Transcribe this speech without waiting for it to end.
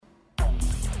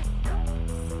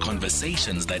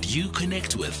Conversations that you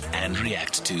connect with and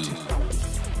react to.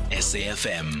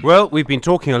 SAFM. Well, we've been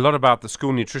talking a lot about the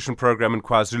school nutrition program in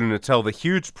KwaZulu-Natal, the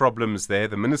huge problems there.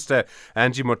 The Minister,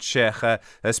 Angie Motshekga,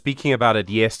 speaking about it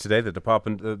yesterday,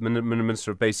 the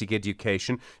Minister of Basic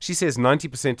Education. She says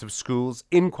 90% of schools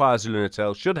in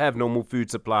KwaZulu-Natal should have normal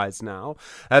food supplies now.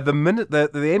 The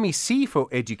MEC for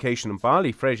Education,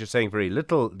 Mbali Frazer, saying very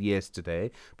little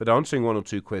yesterday, but answering one or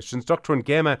two questions. Dr.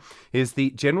 Ngema is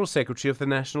the General Secretary of the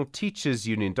National Teachers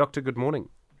Union. Doctor, good morning.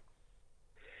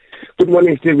 Good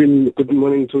morning, Stephen. Good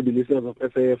morning to the listeners of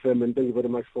SAFM, and thank you very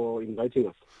much for inviting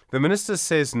us. The Minister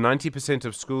says 90%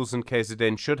 of schools in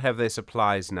KZN should have their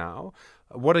supplies now.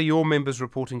 What are your members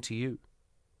reporting to you?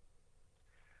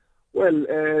 Well,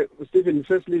 Stephen,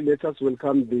 firstly, let us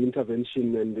welcome the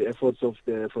intervention and the efforts for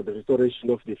the restoration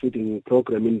of the feeding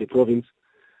program in the province.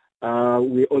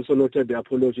 We also noted the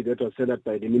apology that was sent out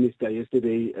by the Minister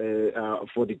yesterday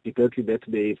for the difficulty that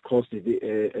they caused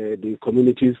the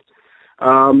communities.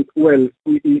 With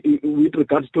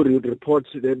regards to the report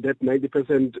that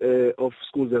 90% of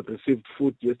schools have received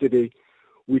food yesterday,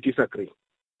 we disagree.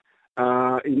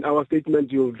 In our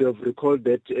statement, you have recalled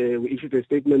that we issued a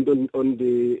statement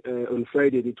on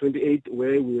Friday, the 28th,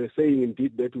 where we were saying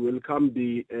indeed that we welcome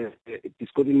the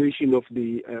discontinuation of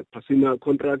the Pasina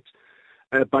contract,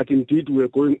 but indeed we are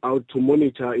going out to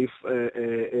monitor if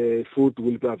food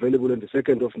will be available on the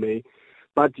 2nd of May.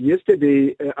 But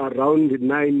yesterday, around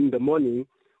 9 in the morning,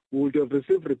 we would have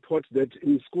received reports that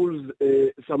in schools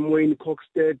somewhere in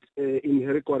Kokstad, in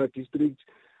Herikwana district,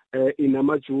 in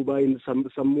Amajuba, in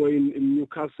somewhere in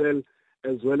Newcastle,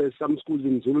 as well as some schools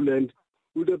in Zululand,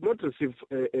 would have not received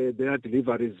their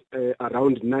deliveries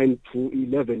around 9 to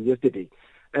 11 yesterday.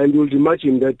 And you would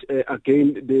imagine that,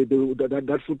 again,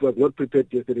 that food was not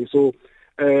prepared yesterday. So,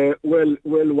 while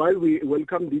we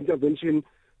welcome the intervention,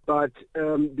 but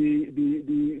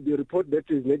the report that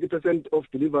is 90% of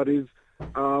deliveries,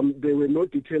 there were no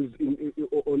details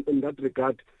in that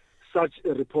regard. Such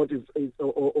a report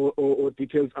or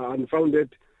details are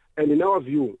unfounded, and in our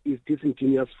view, is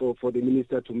disingenuous for the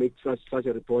minister to make such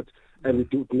a report, and we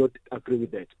do not agree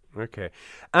with that. Okay.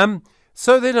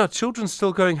 So then are children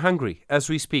still going hungry as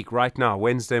we speak right now,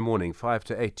 Wednesday morning, 5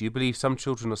 to 8? Do you believe some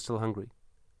children are still hungry?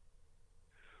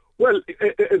 Well,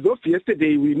 as of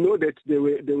yesterday, we know that there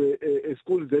were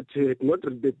schools that had not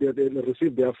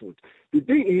received their food. The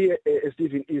thing here,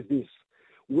 Stephen, is this.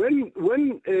 When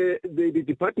the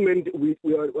department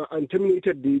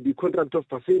terminated the contract of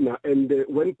Pasina and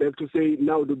went back to say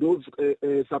now those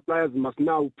suppliers must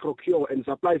now procure and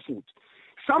supply food,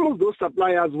 some of those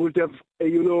suppliers would have,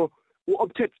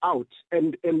 opted out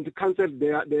and cancelled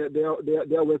their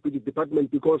work with the department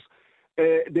because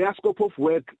their scope of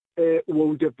work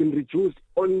would have been reduced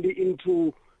only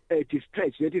into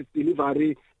dispatch, that is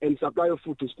delivery and supply of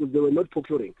food to schools. They were not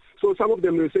procuring. So some of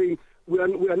them were saying, we are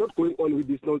not going on with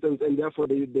this nonsense, and therefore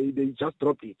they just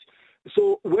dropped it.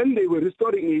 So when they were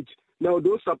restoring it, now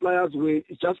those suppliers were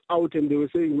just out and they were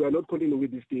saying, we are not continuing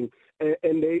with this thing.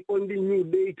 And they only knew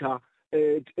later,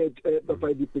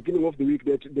 by the beginning of the week,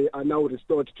 that they are now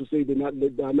restored to say they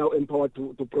are now empowered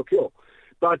to procure.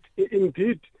 But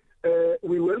indeed,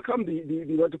 we welcome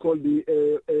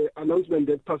the announcement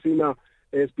that Pasina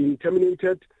has been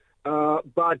terminated,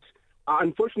 but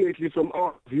unfortunately, from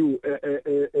our view,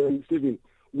 Stephen,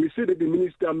 we see that the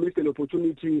minister missed an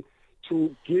opportunity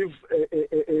to give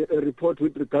a report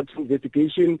with regard to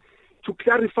investigation, to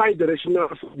clarify the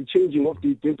rationale for the changing of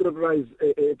the decentralized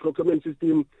procurement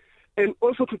system, and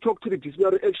also to talk to the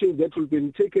disciplinary actions that will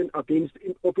be taken against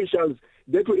officials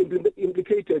that were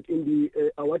implicated in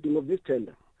the awarding of this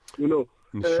tender.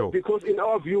 Sure. Because in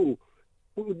our view,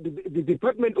 the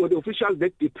department or the officials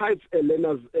that deprived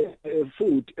learners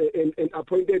food and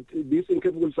appointed this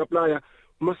incapable supplier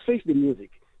must face the music,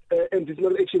 and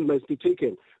disciplinary action must be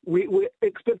taken. We're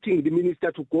expecting the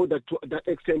minister to go to that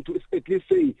extent to at least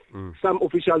say some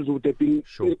officials would have been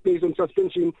placed on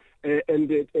suspension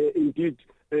and indeed,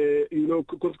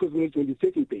 consequences will be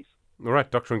taking place. All right,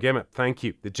 Dr. Ngema, thank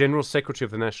you. The General Secretary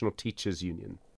of the National Teachers Union.